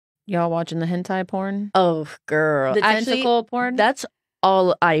Y'all watching the hentai porn? Oh, girl. The Actually, tentacle porn? that's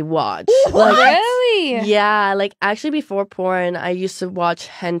all I watch. Like, really? Yeah, like actually before porn, I used to watch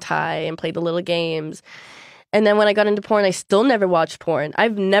hentai and play the little games. And then when I got into porn, I still never watched porn.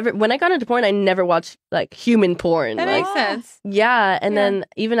 When I got into porn, I never watched like human porn. That like, makes sense. Yeah, and then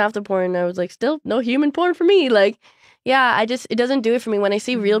even after porn, I was like, still no human porn for me. Like, yeah, it doesn't do it for me. When I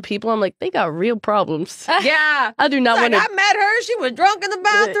see real people, I'm like, they got real problems. Yeah. I do not want to. I met her. She was drunk in the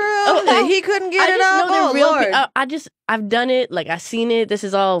bathroom. And he couldn't get it up. Oh, Lord. I've done it. Like, I've seen it. This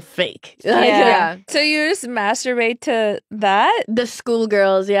is all fake. Yeah. So you just masturbate to that? The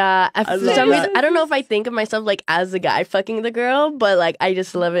schoolgirls, yeah. For some reason, I don't know if I think of myself like as the guy fucking the girl, but like I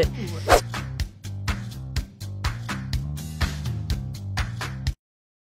just love it.